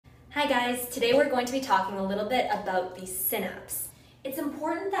Hi guys, today we're going to be talking a little bit about the synapse. It's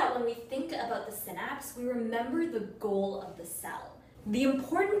important that when we think about the synapse, we remember the goal of the cell. The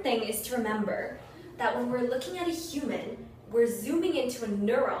important thing is to remember that when we're looking at a human, we're zooming into a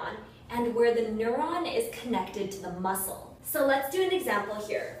neuron and where the neuron is connected to the muscle. So let's do an example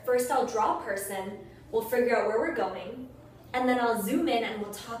here. First I'll draw a person, we'll figure out where we're going, and then I'll zoom in and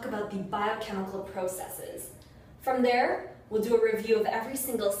we'll talk about the biochemical processes. From there, we'll do a review of every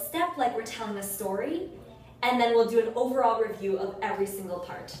single step like we're telling a story, and then we'll do an overall review of every single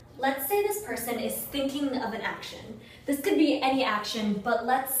part. Let's say this person is thinking of an action. This could be any action, but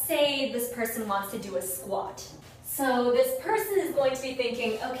let's say this person wants to do a squat. So this person is going to be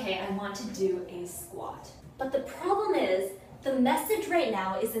thinking, okay, I want to do a squat. But the problem is, the message right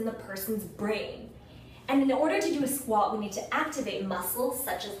now is in the person's brain. And in order to do a squat, we need to activate muscles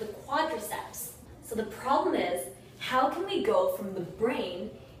such as the quadriceps. So the problem is, how can we go from the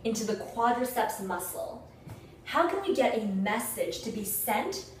brain into the quadriceps muscle? How can we get a message to be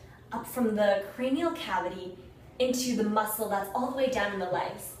sent up from the cranial cavity into the muscle that's all the way down in the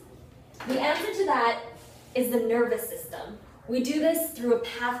legs? The answer to that is the nervous system. We do this through a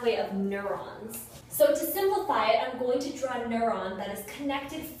pathway of neurons. So to simplify it, I'm going to draw a neuron that is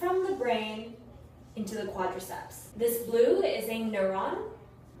connected from the brain into the quadriceps. This blue is a neuron.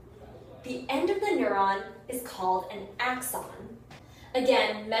 The end of the neuron is called an axon.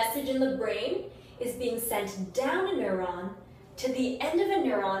 Again, message in the brain is being sent down a neuron to the end of a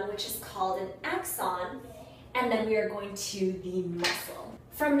neuron, which is called an axon, and then we are going to the muscle.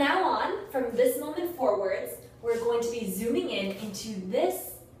 From now on, from this moment forwards, we're going to be zooming in into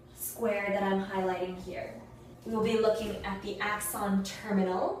this square that I'm highlighting here. We will be looking at the axon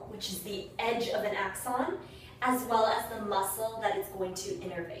terminal, which is the edge of an axon, as well as the muscle that it's going to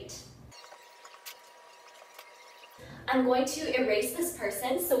innervate. I'm going to erase this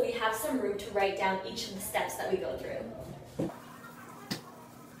person so we have some room to write down each of the steps that we go through.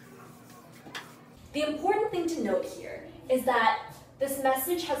 The important thing to note here is that this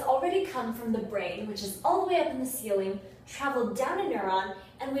message has already come from the brain, which is all the way up in the ceiling, traveled down a neuron,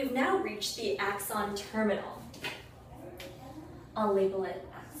 and we've now reached the axon terminal. I'll label it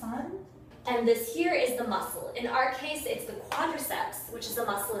axon. And this here is the muscle. In our case, it's the quadriceps, which is a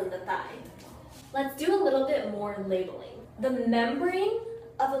muscle in the thigh. Let's do a little bit more labeling. The membrane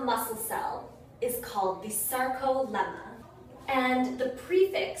of a muscle cell is called the sarcolemma, and the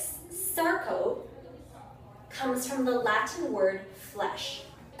prefix sarco comes from the Latin word flesh.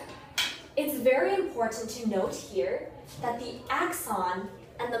 It's very important to note here that the axon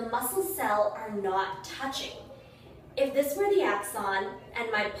and the muscle cell are not touching. If this were the axon and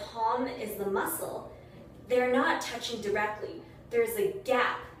my palm is the muscle, they're not touching directly. There's a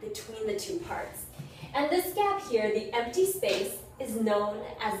gap between the two parts. And this gap here, the empty space, is known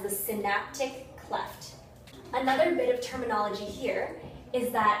as the synaptic cleft. Another bit of terminology here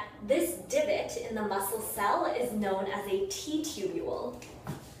is that this divot in the muscle cell is known as a T-tubule.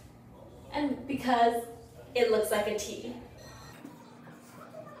 And because it looks like a T.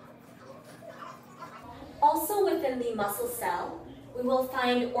 Also within the muscle cell, we will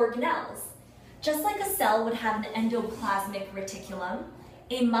find organelles. Just like a cell would have an endoplasmic reticulum,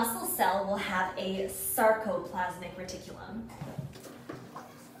 a muscle cell will have a sarcoplasmic reticulum.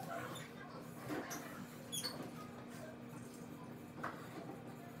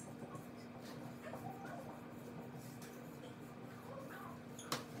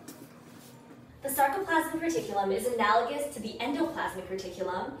 The sarcoplasmic reticulum is analogous to the endoplasmic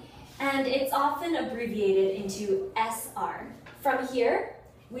reticulum, and it's often abbreviated into SR. From here,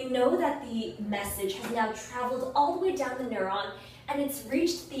 we know that the message has now traveled all the way down the neuron and it's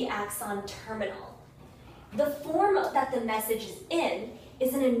reached the axon terminal. The form that the message is in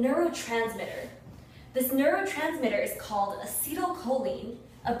a neurotransmitter. This neurotransmitter is called acetylcholine,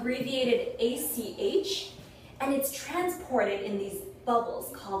 abbreviated ACH, and it's transported in these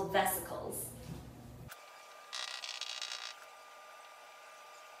bubbles called vesicles.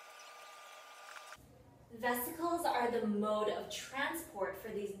 Vesicles are the mode of transport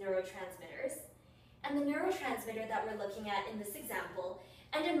for these neurotransmitters, and the neurotransmitter that we're looking at in this example,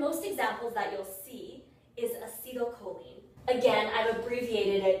 and in most examples that you'll see, is acetylcholine. Again, I've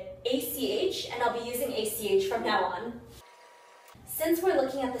abbreviated it ACH, and I'll be using ACH from now on. Since we're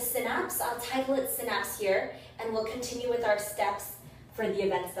looking at the synapse, I'll title it synapse here, and we'll continue with our steps for the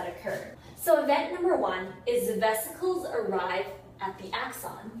events that occur. So event number 1 is the vesicles arrive at the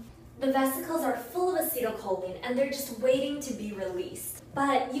axon. The vesicles are full of acetylcholine and they're just waiting to be released.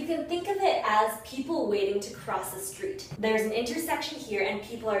 But you can think of it as people waiting to cross a street. There's an intersection here and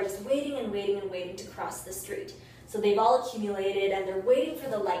people are just waiting and waiting and waiting to cross the street. So they've all accumulated and they're waiting for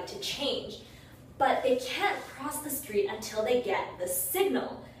the light to change. But they can't cross the street until they get the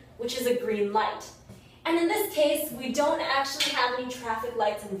signal, which is a green light. And in this case, we don't actually have any traffic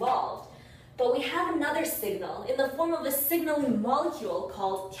lights involved, but we have another signal in the form of a signaling molecule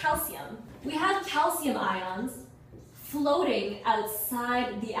called calcium. We have calcium ions floating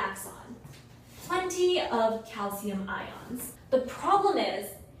outside the axon. Plenty of calcium ions. The problem is,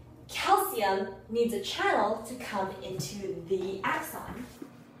 calcium needs a channel to come into the axon.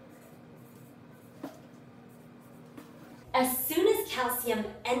 As soon as calcium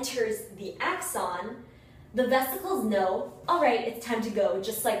enters the axon, the vesicles know, all right, it's time to go,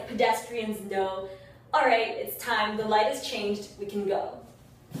 just like pedestrians know, all right, it's time, the light has changed, we can go.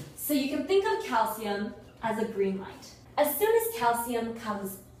 So you can think of calcium as a green light. As soon as calcium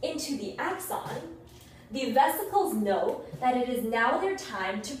comes into the axon, the vesicles know that it is now their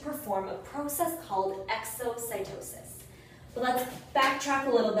time to perform a process called exocytosis. But let's backtrack a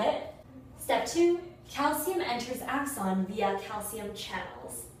little bit. Step 2, calcium enters axon via calcium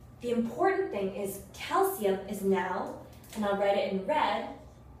channels. The important thing is calcium is now, and I'll write it in red,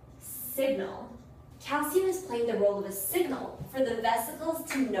 signal. Calcium is playing the role of a signal for the vesicles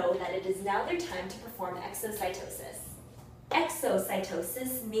to know that it is now their time to perform exocytosis.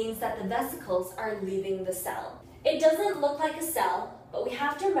 Exocytosis means that the vesicles are leaving the cell. It doesn't look like a cell, but we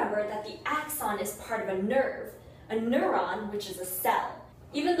have to remember that the axon is part of a nerve, a neuron, which is a cell.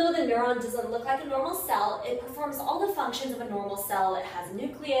 Even though the neuron doesn't look like a normal cell, it performs all the functions of a normal cell. It has a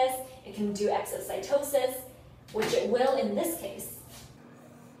nucleus, it can do exocytosis, which it will in this case.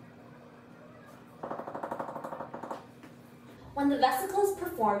 When the vesicles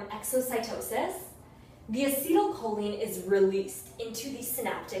perform exocytosis, the acetylcholine is released into the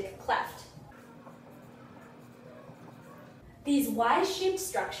synaptic cleft. These Y-shaped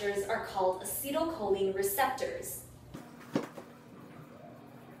structures are called acetylcholine receptors.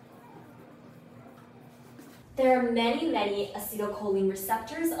 There are many acetylcholine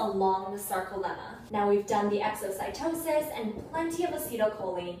receptors along the sarcolemma. Now we've done the exocytosis and plenty of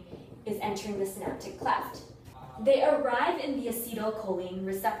acetylcholine is entering the synaptic cleft. They arrive in the acetylcholine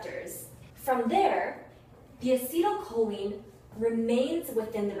receptors. From there, the acetylcholine remains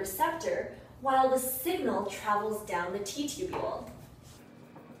within the receptor while the signal travels down the T-tubule.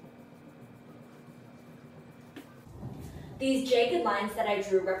 These jagged lines that I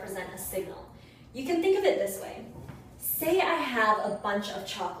drew represent a signal. You can think of it this way. Say I have a bunch of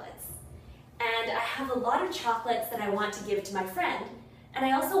chocolates, and I have a lot of chocolates that I want to give to my friend, and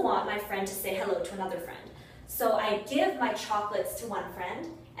I also want my friend to say hello to another friend. So I give my chocolates to one friend,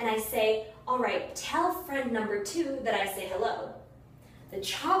 and I say, all right, tell friend number 2 that I say hello. The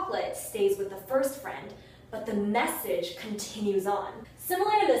chocolate stays with the first friend, but the message continues on.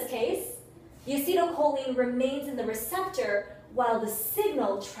 Similar to this case, the acetylcholine remains in the receptor while the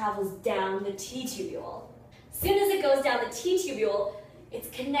signal travels down the T-tubule. As soon as it goes down the T-tubule, it's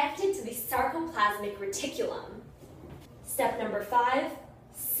connected to the sarcoplasmic reticulum. Step number 5,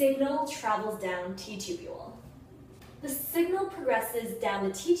 signal travels down T-tubule. The signal progresses down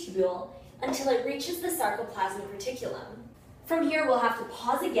the T-tubule until it reaches the sarcoplasmic reticulum. From here, we'll have to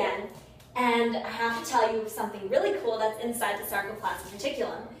pause again, and I have to tell you something really cool that's inside the sarcoplasmic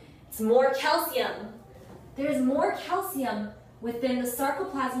reticulum. It's more calcium. There's more calcium within the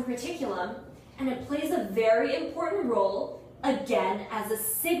sarcoplasmic reticulum, and it plays a very important role, again, as a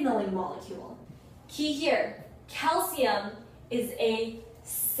signaling molecule. Key here, calcium is a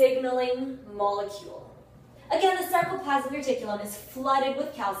signaling molecule. Again, the sarcoplasmic reticulum is flooded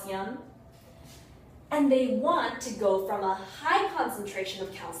with calcium, and they want to go from a high concentration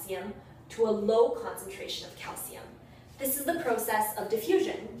of calcium to a low concentration of calcium. This is the process of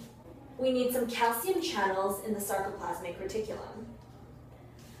diffusion. We need some calcium channels in the sarcoplasmic reticulum.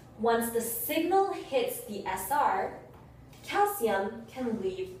 Once the signal hits the SR, calcium can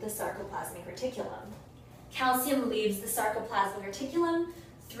leave the sarcoplasmic reticulum. Calcium leaves the sarcoplasmic reticulum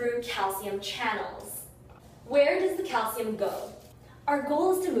through calcium channels. Where does the calcium go? Our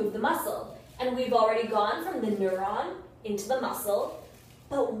goal is to move the muscle, and we've already gone from the neuron into the muscle,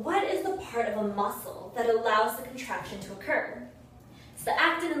 but what is the part of a muscle that allows the contraction to occur? It's the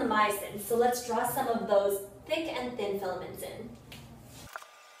actin and the myosin, so let's draw some of those thick and thin filaments in.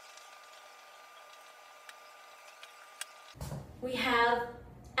 We have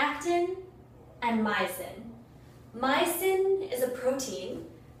actin and myosin. Myosin is a protein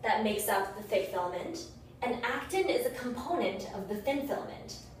that makes up the thick filament, and actin is a component of the thin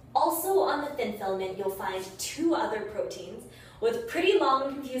filament. Also on the thin filament, you'll find 2 other proteins with pretty long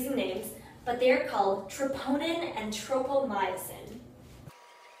and confusing names, but they are called troponin and tropomyosin.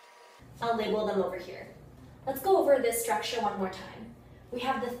 I'll label them over here. Let's go over this structure one more time. We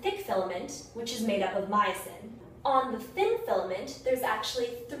have the thick filament, which is made up of myosin. On the thin filament, there's actually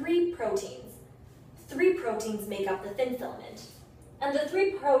 3 proteins. 3 proteins make up the thin filament. And the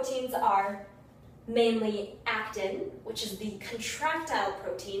 3 proteins are mainly actin, which is the contractile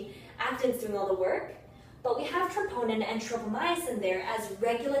protein. Actin's doing all the work. But we have troponin and tropomyosin there as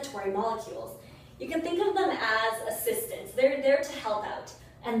regulatory molecules. You can think of them as assistants. They're there to help out.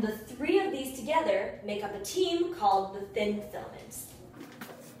 And the 3 of these together make up a team called the thin filament.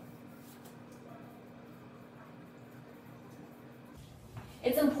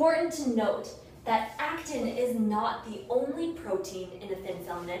 It's important to note that actin is not the only protein in a thin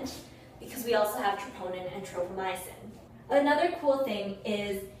filament because we also have troponin and tropomyosin. Another cool thing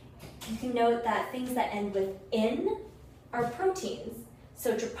is you can note that things that end with "in" are proteins.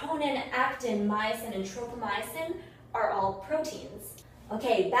 So troponin, actin, myosin, and tropomyosin are all proteins.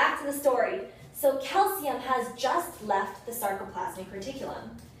 Okay, back to the story. So calcium has just left the sarcoplasmic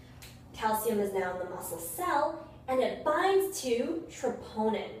reticulum. Calcium is now in the muscle cell, and it binds to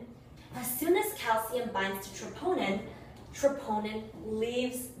troponin. As soon as calcium binds to troponin, troponin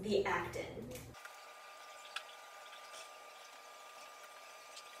leaves the actin.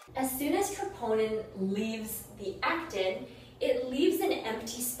 As soon as troponin leaves the actin, it leaves an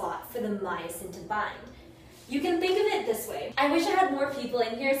empty spot for the myosin to bind. You can think of it this way. I wish I had more people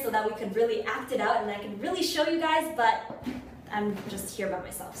in here so that we could really act it out and I could really show you guys, but I'm just here by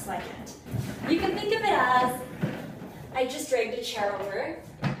myself, so I can't. You can think of it as, I just dragged a chair over.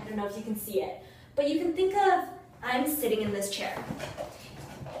 I don't know if you can see it, but you can think of, I'm sitting in this chair.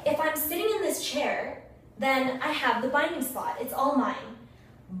 If I'm sitting in this chair, then I have the binding spot. It's all mine.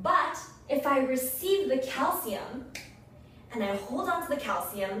 But if I receive the calcium and I hold on to the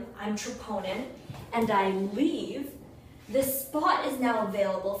calcium, I'm troponin, and I leave, this spot is now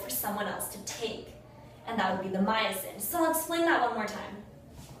available for someone else to take, and that would be the myosin. So I'll explain that one more time.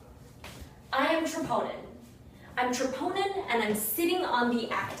 I am troponin. I'm troponin and I'm sitting on the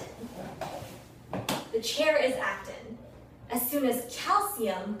actin. The chair is actin. As soon as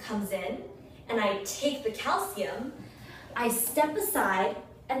calcium comes in and I take the calcium, I step aside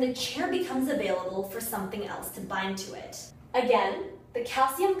and the chair becomes available for something else to bind to it. Again, the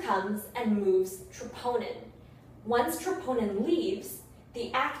calcium comes and moves troponin. Once troponin leaves,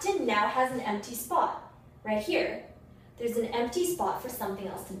 the actin now has an empty spot. Right here, there's an empty spot for something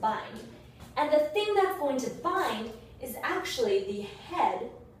else to bind. And the thing that's going to bind is actually the head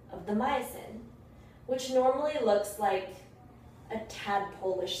of the myosin, which normally looks like a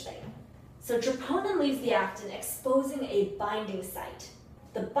tadpole-ish thing. So troponin leaves the actin, exposing a binding site.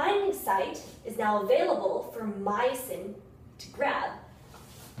 The binding site is now available for myosin to grab.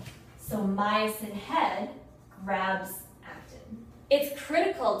 So myosin head grabs actin. It's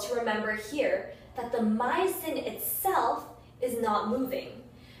critical to remember here that the myosin itself is not moving.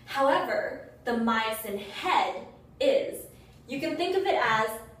 However, the myosin head is. You can think of it as,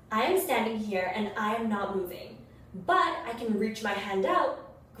 I am standing here and I am not moving, but I can reach my hand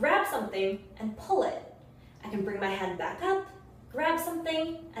out, grab something, and pull it. I can bring my hand back up, grab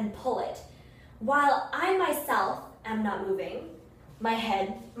something, and pull it. While I myself am not moving, my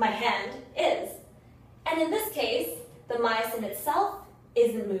hand is. And in this case, the myosin itself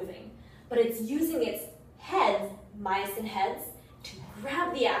isn't moving, but it's using its heads, myosin heads, to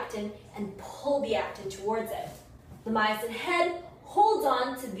grab the actin and pull the actin towards it. The myosin head holds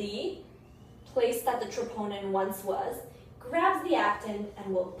on to the place that the troponin once was, grabs the actin,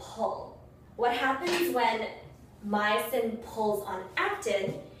 and will pull. What happens when myosin pulls on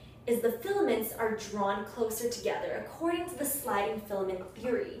actin is the filaments are drawn closer together according to the sliding filament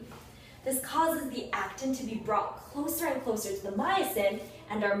theory. This causes the actin to be brought closer and closer to the myosin,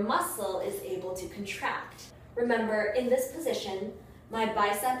 and our muscle is able to contract. Remember, in this position, my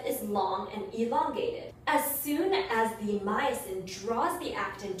bicep is long and elongated. As soon as the myosin draws the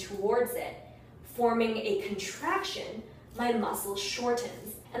actin towards it, forming a contraction, my muscle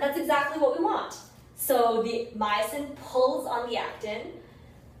shortens. And that's exactly what we want. So the myosin pulls on the actin,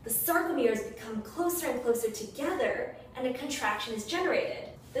 the sarcomeres become closer and closer together, and a contraction is generated.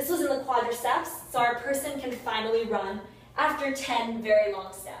 This was in the quadriceps, so our person can finally run after 10 very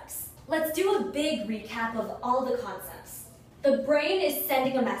long steps. Let's do a big recap of all the concepts. The brain is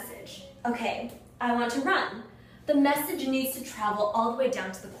sending a message. Okay, I want to run. The message needs to travel all the way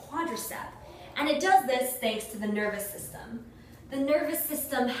down to the quadricep, and it does this thanks to the nervous system. The nervous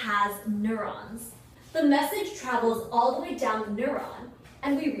system has neurons. The message travels all the way down the neuron,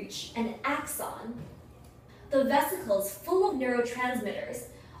 and we reach an axon. The vesicles full of neurotransmitters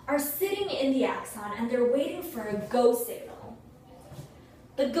are sitting in the axon and they're waiting for a go signal.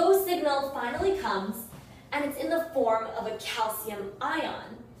 The go signal finally comes and it's in the form of a calcium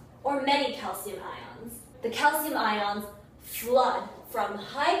ion, or many calcium ions. The calcium ions flood from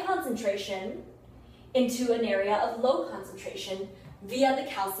high concentration into an area of low concentration via the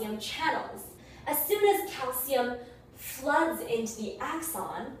calcium channels. As soon as calcium floods into the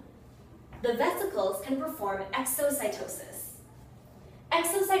axon, the vesicles can perform exocytosis.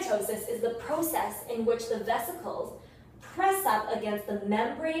 Exocytosis is the process in which the vesicles press up against the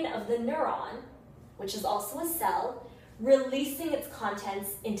membrane of the neuron, which is also a cell, releasing its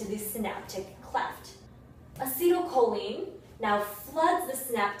contents into the synaptic cleft. Acetylcholine now floods the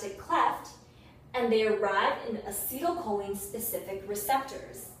synaptic cleft, and they arrive in acetylcholine-specific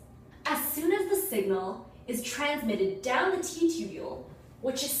receptors. As soon as the signal is transmitted down the T-tubule,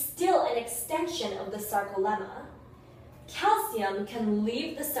 which is still an extension of the sarcolemma, calcium can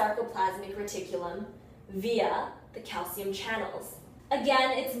leave the sarcoplasmic reticulum via the calcium channels.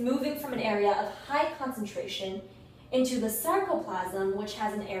 Again, it's moving from an area of high concentration into the sarcoplasm, which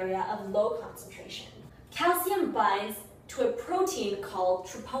has an area of low concentration. Calcium binds to a protein called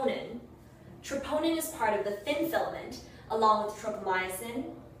troponin. Troponin is part of the thin filament, along with tropomyosin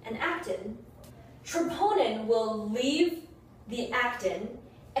and actin. Troponin will leave the actin,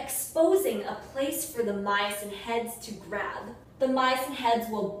 exposing a place for the myosin heads to grab. The myosin heads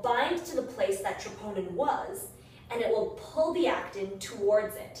will bind to the place that troponin was, and it will pull the actin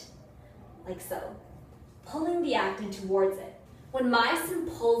towards it, like so, pulling the actin towards it. When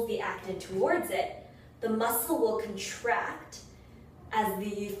myosin pulls the actin towards it, the muscle will contract as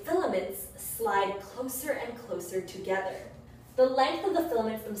the filaments slide closer and closer together. The length of the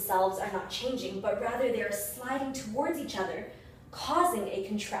filaments themselves are not changing, but rather they are sliding towards each other, causing a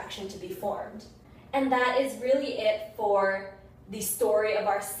contraction to be formed. And that is really it for the story of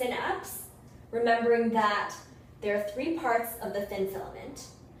our synapse, remembering that there are three parts of the thin filament,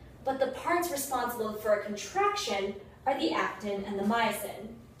 but the parts responsible for a contraction are the actin and the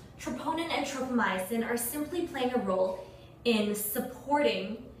myosin. Troponin and tropomyosin are simply playing a role in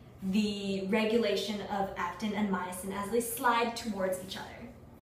supporting the regulation of actin and myosin as they slide towards each other.